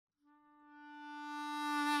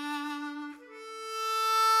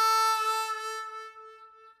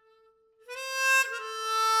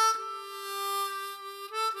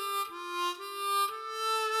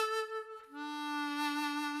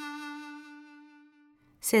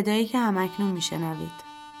صدایی که همکنون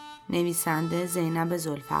میشنوید. نویسنده زینب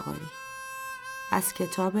ذوالفقاری. از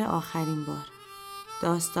کتاب آخرین بار.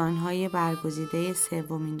 داستان‌های برگزیده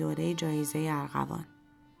سومین دوره جایزه ارغوان.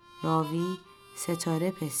 راوی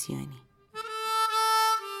ستاره پسیانی.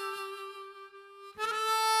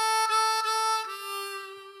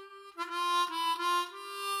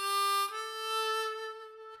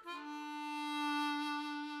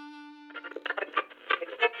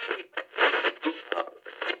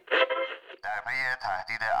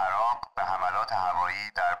 تهدید عراق به حملات هوایی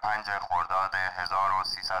در 5 خرداد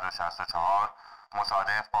 1364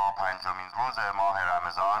 مصادف با 5مین روز ماه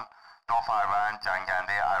رمضان 2 فروند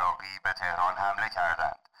جنگنده عراقی به تهران حمله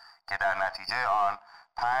کردند که در نتیجه آن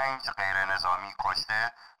 5 غیر نظامی کشته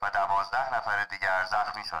و 12 نفر دیگر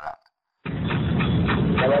زخمی شدند.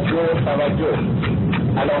 توجه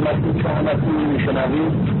علامتی که همکنون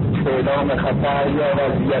میشنوید اعلام خطر یا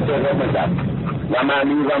وضعیت رمز است و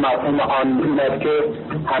معنی و مفهوم آن این است که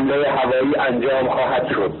حمله هوایی انجام خواهد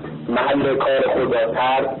شد. محل کار خود را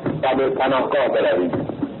ترک و به پناهگاه بروید.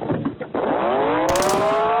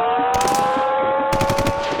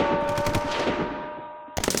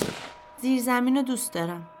 زیرزمین رو دوست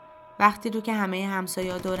دارم. وقتی رو که همه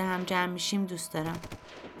همسایه‌ها دور هم جمع میشیم دوست دارم.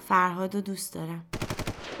 فرهاد رو دوست دارم.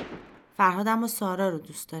 فرهاد اما سارا رو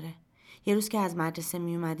دوست داره. یه روز که از مدرسه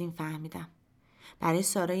می اومدیم فهمیدم. برای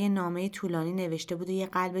سارا یه نامه طولانی نوشته بود و یه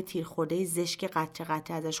قلب تیرخورده زشک که قطره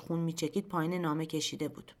قطره ازش خون میچکید پایین نامه کشیده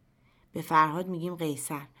بود. به فرهاد میگیم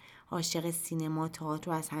قیصر، عاشق سینما، تئاتر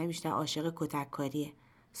و از همه بیشتر عاشق کتککاریه.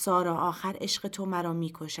 سارا آخر عشق تو مرا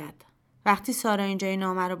میکشد. وقتی سارا اینجای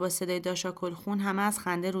نامه رو با صدای داشاکل خون همه از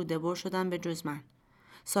خنده روده‌بر شدن به جز من.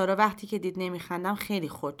 سارا وقتی که دید نمیخندم خیلی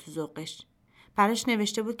خورد تو ذوقش. براش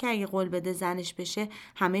نوشته بود که اگه قول بده زنش بشه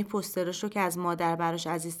همه پوستراش رو که از مادر براش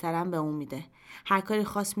عزیزترم به اون میده. هر کاری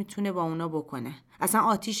خاص میتونه با اونا بکنه. اصلا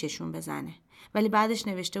آتیششون بزنه. ولی بعدش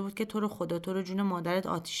نوشته بود که تو رو خدا تو رو جون مادرت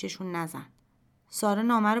آتیششون نزن. سارا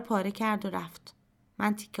نامه رو پاره کرد و رفت.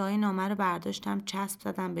 من تیکه های نامه رو برداشتم چسب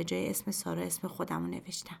زدم به جای اسم سارا اسم خودم رو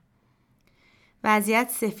نوشتم. وضعیت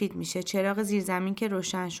سفید میشه. چراغ زیرزمین که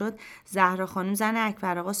روشن شد زهرا خانم زن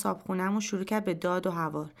اکبر آقا صابخونه‌مو شروع کرد به داد و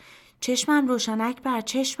هوار. چشمم روشن اکبر،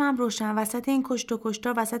 چشمم روشن، وسط این کشت و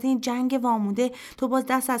کشتار، وسط این جنگ واموده تو باز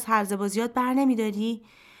دست از هرزه بازیات بر نمیداری؟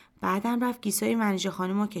 بعدم رفت گیسای منیژه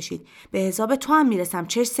خانم رو کشید. به حساب تو هم میرسم،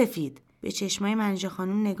 چش سفید. به چشمای منیژه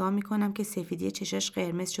خانم نگاه میکنم که سفیدی چشاش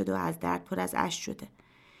قرمز شده و از درد پر از اشک شده.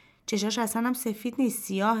 چشاش اصلا هم سفید نیست،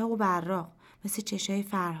 سیاه و براق مثل چشای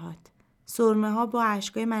فرهاد. سرمه ها با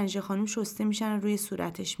اشکای منیژه خانم شسته میشن و روی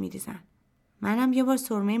صورتش میریزن. منم یه بار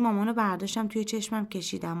سرمه مامانو برداشتم توی چشمم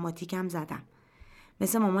کشیدم، ماتیکم زدم.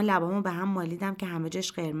 مثل مامان لبامو به هم مالیدم که همه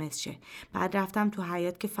جاش قرمز شه. بعد رفتم تو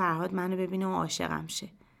حیاط که فرهاد منو ببینه و عاشقم شه.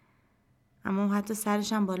 اما اون حتی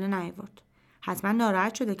سرشم بالا نیاورد. حتما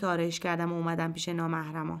ناراحت شده که آرایش کردم و اومدم پیش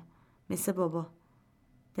نامحرما. مثل بابا.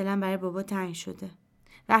 دلم برای بابا تنگ شده.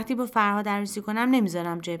 وقتی با فرهاد عروسی کنم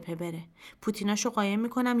نمیذارم جبهه بره. پوتیناشو قایم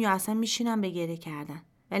میکنم یا اصلا میشینم به گریه کردن.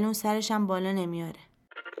 ولی اون سرشم بالا نمیاره.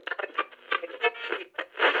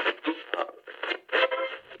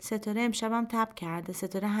 ستاره امشبم تب کرده.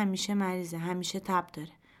 ستاره همیشه مریضه، همیشه تب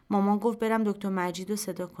داره. مامان گفت برم دکتر مجید رو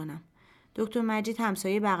صدا کنم. دکتر مجید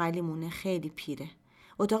همسایه بغلی مونه، خیلی پیره.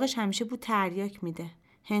 اتاقش همیشه بود تریاک میده.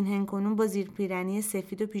 هن کنون با زیر پیرنی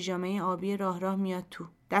سفید و پیژامه آبی راه میاد تو.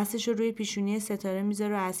 دستش رو روی پیشونی ستاره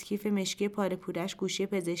میذاره و از کیف مشکی پاره پورش گوشی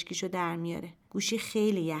پزشکیشو در میاره. گوشی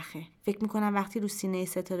خیلی یخه. فکر میکنم وقتی رو سینه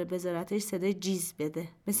ستاره بذارتش صدای جیز بده.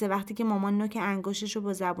 مثل وقتی که مامان نوک انگشتش رو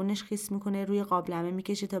با زبونش خیس میکنه روی قابلمه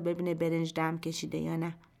میکشه تا ببینه برنج دم کشیده یا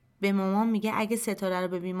نه. به مامان میگه اگه ستاره رو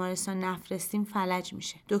به بیمارستان نفرستیم فلج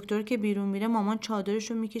میشه. دکتر که بیرون میره مامان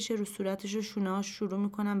چادرش رو میکشه رو صورتش و شونه‌هاش شروع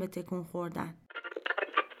میکنن به تکون خوردن.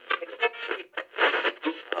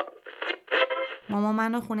 مامان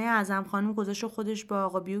منو خونه اعظم خانم گذاشت و خودش با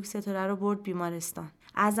آقا بیوک ستاره رو برد بیمارستان.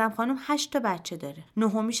 اعظم خانم 8 تا بچه داره.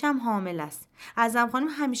 9میش هم حامل است. اعظم خانم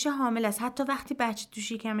همیشه حامل است. حتی وقتی بچه تو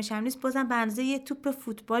شکمش هم نیست بازم به اندازه یه توپ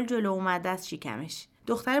فوتبال جلو اومده از شکمش.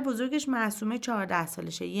 دختر بزرگش معصومه 14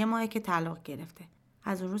 سالشه. 1 ماهه که طلاق گرفته.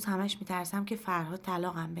 از اون روز همش میترسم که فرهاد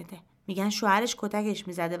طلاقم بده. میگن شوهرش کتکش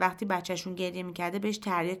میزده وقتی بچه‌شون گریه میکرده بهش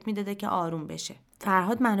تریاک میداده که آروم بشه.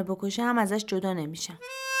 فرهاد منو بکشه هم ازش جدا نمیشم.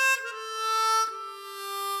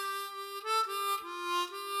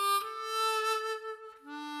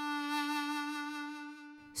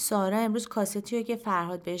 سارا امروز کاستیو که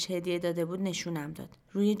فرهاد بهش هدیه داده بود نشونم داد.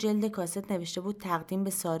 روی جلد کاست نوشته بود تقدیم به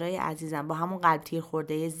سارای عزیزم با همون قلب تیر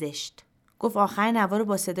خورده زشت. گفت آخر نوا رو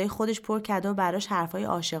با صدای خودش پر کرده و براش حرفای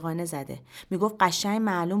عاشقانه زده. میگفت قشنگ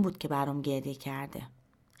معلوم بود که برام گریه کرده.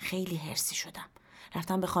 خیلی حرصی شدم.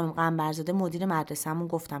 رفتم به خانم قنبرزاده مدیر مدرسه‌مون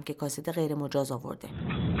گفتم که کاست غیر مجاز آورده.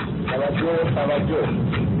 توجه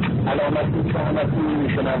علامتی که همتون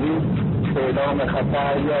میشنوید اعلام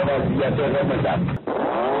خطر یا وضعیت قرمز است.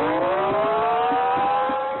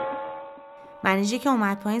 منیژه که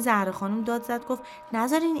اومد پایین زهره خانم داد زد گفت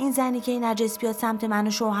نذارین این زنی که این نجس بیاد سمت من و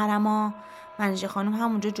شوهرم. منیژه خانم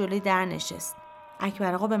همونجا جلوی در نشست.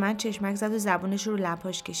 اکبر آقا به من چشمک زد و زبونش رو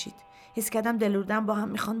لباش کشید. حس کردم دلوردم با هم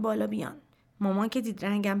میخوان بالا بیان. مامان که دید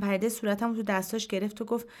رنگم پریده صورتم تو دستاش گرفت و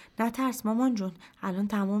گفت نترس مامان جون، الان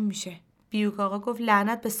تموم میشه. بیوک آقا گفت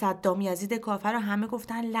لعنت به صدام یزید کافر و همه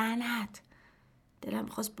گفتن لعنت. دلم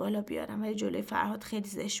می‌خواست بالا بیارم ولی جلوی فرهاد خیلی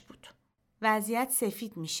زشت بود. وضعیت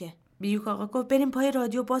سفید میشه. بیوک آقا گفت بریم پای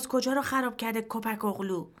رادیو، باز کجا رو خراب کرده کپک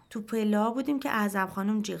اغلو. تو پله‌ها بودیم که اعظم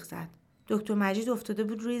خانم جیغ زد. دکتر مجید افتاده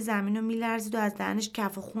بود روی زمین و میلرزید و از دهنش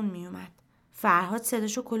کف و خون میومد. فرهاد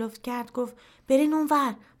صداشو کلفت کرد گفت برین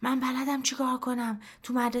اونور، من بلدم چیکار کنم،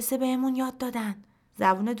 تو مدرسه بهمون یاد دادن.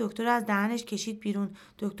 زبون دکتر از دهنش کشید بیرون.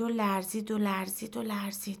 دکتر لرزید و لرزید و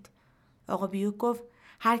لرزید. آقا بیوک گفت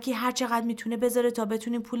هر کی هر چقدر میتونه بذاره تا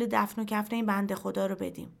بتونیم پول دفن و کفن این بنده خدا رو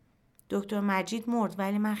بدیم. دکتر مجید مرد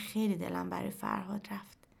ولی من خیلی دلم برای فرهاد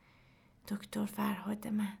رفت. دکتر فرهاد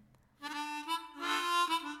من.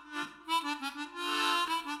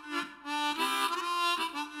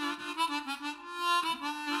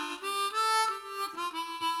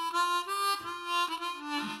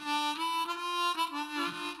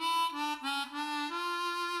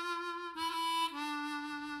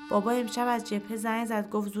 بابا امشب از جبهه زنگ زد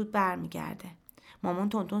گفت زود برمیگرده. مامان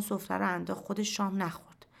تونتون سفره رو انداخت، خودش شام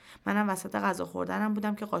نخورد. منم وسط غذا خوردنم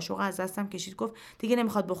بودم که قاشق از دستم کشید گفت دیگه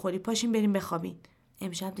نمیخواد بخوری، پاشین بریم بخوابین.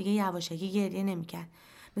 امشب دیگه یواشکی گریه نمیکرد،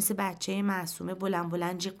 مثل بچه معصومه بلند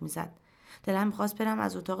بلند جیغ میزد. دلم میخواست برم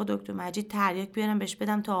از اتاق دکتر مجید تریاک بیارم بهش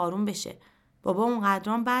بدم تا آروم بشه. بابا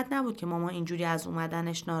اونقدرام بد نبود که مامان اینجوری از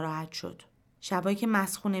اومدنش ناراحت شد. شبایی که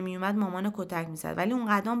مسخونه میومد مامان کتک میزد ولی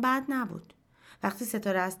اونقدرام بد نبود. وقتی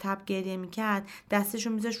ستاره از تب گریه میکرد دستشو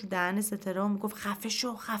میذاشت رو دهن ستاره و میگفت خفه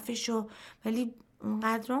شو خفه شو، ولی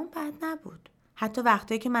اونقدرام بد نبود. حتی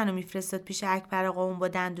وقتایی که منو میفرستاد پیش اکبر آقا اون با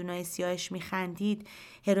دندونای سیاهش میخندید،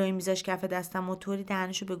 هروئین میذاشت کف دستم و طوری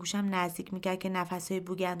دهنشو به گوشم نزدیک میکرد که نفسای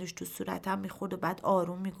بوگندوش تو صورتم میخورد و بعد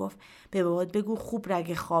آروم میگفت به بابات بگو خوب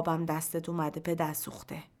رگ خوابم دستت اومده پدر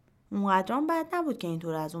سوخته. اونقدرام بد نبود که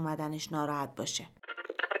اینطور از اومدنش ناراحت باشه.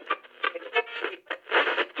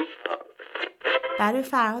 برای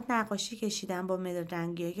فرهاد نقاشی کشیدم با مداد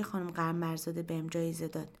رنگی‌هایی که خانم قنبرزاده بهم جایزه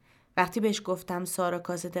داد. وقتی بهش گفتم سارا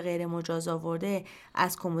کاست غیر مجاز آورده،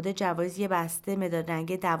 از کمد جوایز یه بسته مداد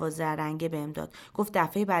رنگی 12 رنگه بهم داد. گفت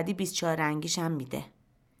دفعه بعدی 24 رنگیش هم میده.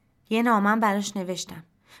 یه نامه براش نوشتم.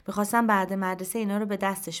 می‌خواستم بعد مدرسه اینا رو به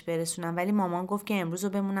دستش برسونم ولی مامان گفت که امروز رو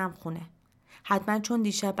بمونم خونه. حتما چون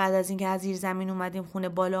دیشب بعد از اینکه از زیر زمین اومدیم خونه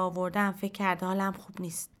بالا آوردم فکر کرده حالم خوب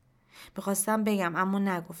نیست. می‌خواستم بگم اما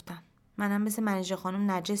نگفتم. منم مثل منیژه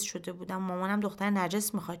خانم نجس شده بودم. مامانم دختر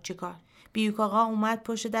نجس میخواد چیکار؟ بیوک آقا اومد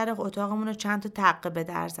پشت در اتاقمون رو چند تا تقه به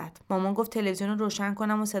در زد. مامان گفت تلویزیون رو روشن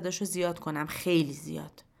کنم و صداشو زیاد کنم، خیلی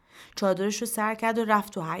زیاد. چادرش رو سر کرد و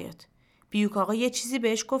رفت تو حیاط. بیوک آقا یه چیزی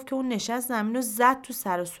بهش گفت که اون نشست زمین و زد تو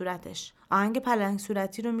سر و صورتش. آهنگ پلنگ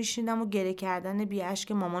صورتی رو میشیندم و گریه کردن بی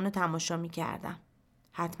اشک مامانو تماشا میکردم.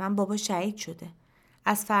 حتما بابا شهید شده.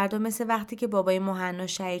 از فردا مثل وقتی که بابای مهنا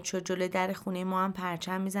شهید شد جلوی در خونه ما هم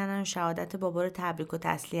پرچم میزنن و شهادت بابا رو تبریک و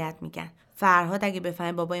تسلیت میگن. فرهاد اگه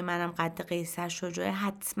بفهمه بابای منم قد قیصر شجاعه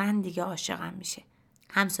حتما دیگه عاشقم میشه.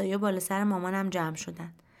 همسایه بالا سر مامانم جمع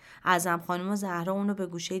شدن. اعظم خانم و زهرا اونو به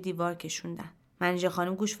گوشه دیوار کشوندن. منیژه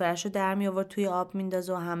خانم گوش فرشو در می آورد توی آب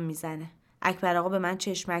میندازه و هم میزنه. اکبر آقا به من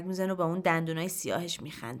چشمک میزنه و با اون دندونای سیاهش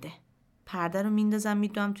میخنده. پرده رو میندازم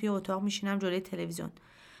میدوام توی اتاق میشینم جلوی تلویزیون.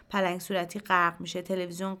 پلنگ صورتی غرق میشه،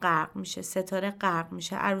 تلویزیون غرق میشه، ستاره غرق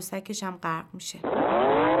میشه، عروسکش هم غرق میشه.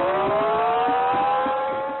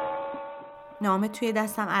 نامه توی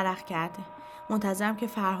دستم عرق کرده. منتظرم که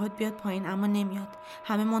فرهاد بیاد پایین اما نمیاد.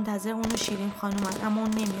 همه منتظر اون و شیرین خانومن اما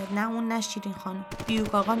اون نمیاد. نه اون نه شیرین خانوم.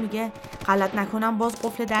 بیوک آقا میگه غلط نکنم باز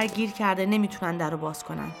قفل در گیر کرده، نمیتونن درو باز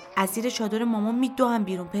کنن. از زیر چادر مامان میدوام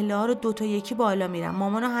بیرون، پله‌ها رو 2 تا 1 بالا میرم.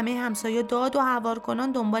 مامان و همه همسایه‌ها داد و هوار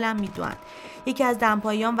کنان دنبالم میدوئن. یکی از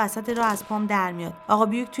دمپاییام وسط راه از پام در میاد. آقا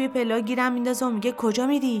بیوک توی پله‌ها گیرم میندازه و میگه کجا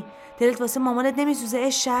میری؟ دلت واسه مامانت نمیسوزه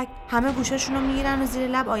اشک؟ همه گوشاشونو میگیرن و زیر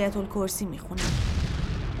لب آیت الکرسی میخونن.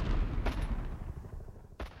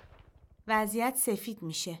 وضعیت سفید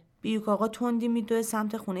میشه. بیوک آقا تندی میدوه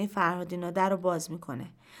سمت خونه فرهادینا در رو باز میکنه.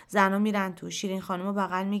 زنا میرن تو، شیرین خانمو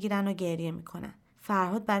بغل میگیرن و گریه میکنن.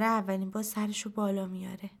 فرهاد برای اولین بار سرشو بالا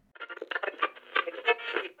میاره.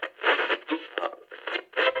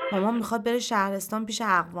 مامان میخواد بره شهرستان پیش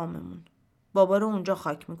اقواممون. بابا رو اونجا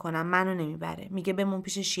خاک میکنم، منو نمیبره. میگه بمون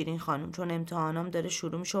پیش شیرین خانم چون امتحانام داره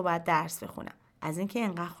شروع میشه و باید درس بخونم. از اینکه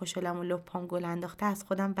انقدر خوشحالم و لپام گل انداخته از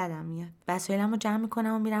خودم بدم میاد. وسایلمو جمع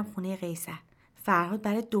میکنم و میرم خونه قیصر. فرهاد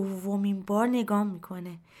برای دومین بار نگام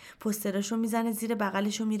میکنه. پوستراشو میزنه زیر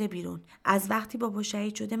بغلشو میره بیرون. از وقتی بابا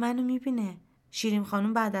شهید شده منو میبینه. شیرین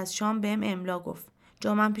خانم بعد از شام بهم املا گفت.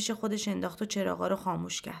 جامم پیش خودش انداخت و چراغا رو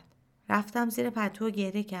خاموش کرد. رفتم زیر پتو و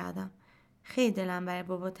گریه کردم. خیلی دلم برای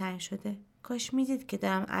بابا تنگ شده. کاش میدید که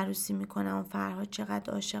دارم عروسی میکنم و فرهاد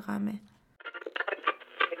چقدر عاشقمه.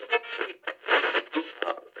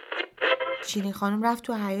 شیرین خانم رفت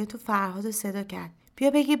تو حیاط و فرهاد رو صدا کرد.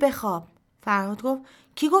 بیا بگی بخواب. فرهاد گفت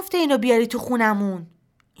کی گفته اینو بیاری تو خونمون؟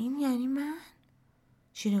 این یعنی من؟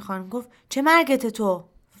 شیرین خانم گفت چه مرگت تو؟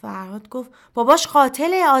 فرهاد گفت باباش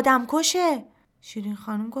قاتله، آدم کشه. شیرین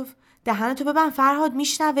خانم گفت دهنتو ببند فرهاد،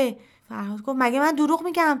 میشنوه. فرهاد گفت مگه من دروغ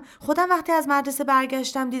میگم؟ خودم وقتی از مدرسه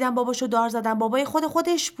برگشتم دیدم باباشو دار زدم. بابای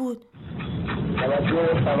خودش بود.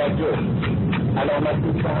 توجه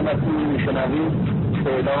علامتی که همتون میشنوید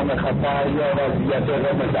اعلام خطر یا وضعیت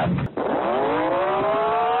رمز است.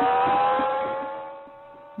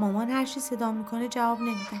 مامان هر چی صدا میکنه جواب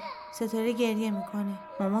نمیدم. ستاره گریه میکنه.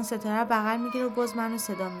 مامان ستاره رو بغل میگیره و باز منو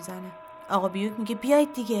صدا میزنه. آقا بیوک میگه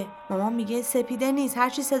بیایید دیگه. مامان میگه سپیده نیست، هر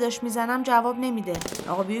چی صداش میزنم جواب نمیده.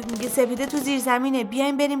 آقا بیوک میگه سپیده تو زیر زمینه،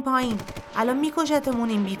 بیاین بریم پایین، الان میکشتمون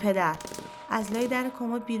این بی پدر. از لای در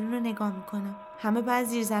کمد بیرون رو نگاه میکنم. همه باید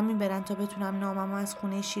زیر زمین برن تا بتونم ناممو از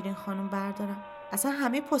خونه شیرین خانم بردارم. اصلا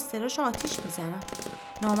همه پوستراشو آتیش میزنم.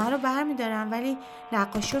 نامه رو برمیدارم ولی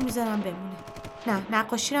نقاشی رو میذارم بمونه. نه،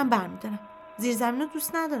 نقاشی رو برمیدارم. زیر زمین رو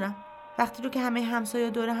دوست ندارم. وقتی رو که همه همسایه‌ها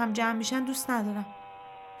دوره هم جمع میشن دوست ندارم.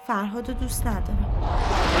 فرهاد رو دوست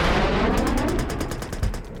ندارم.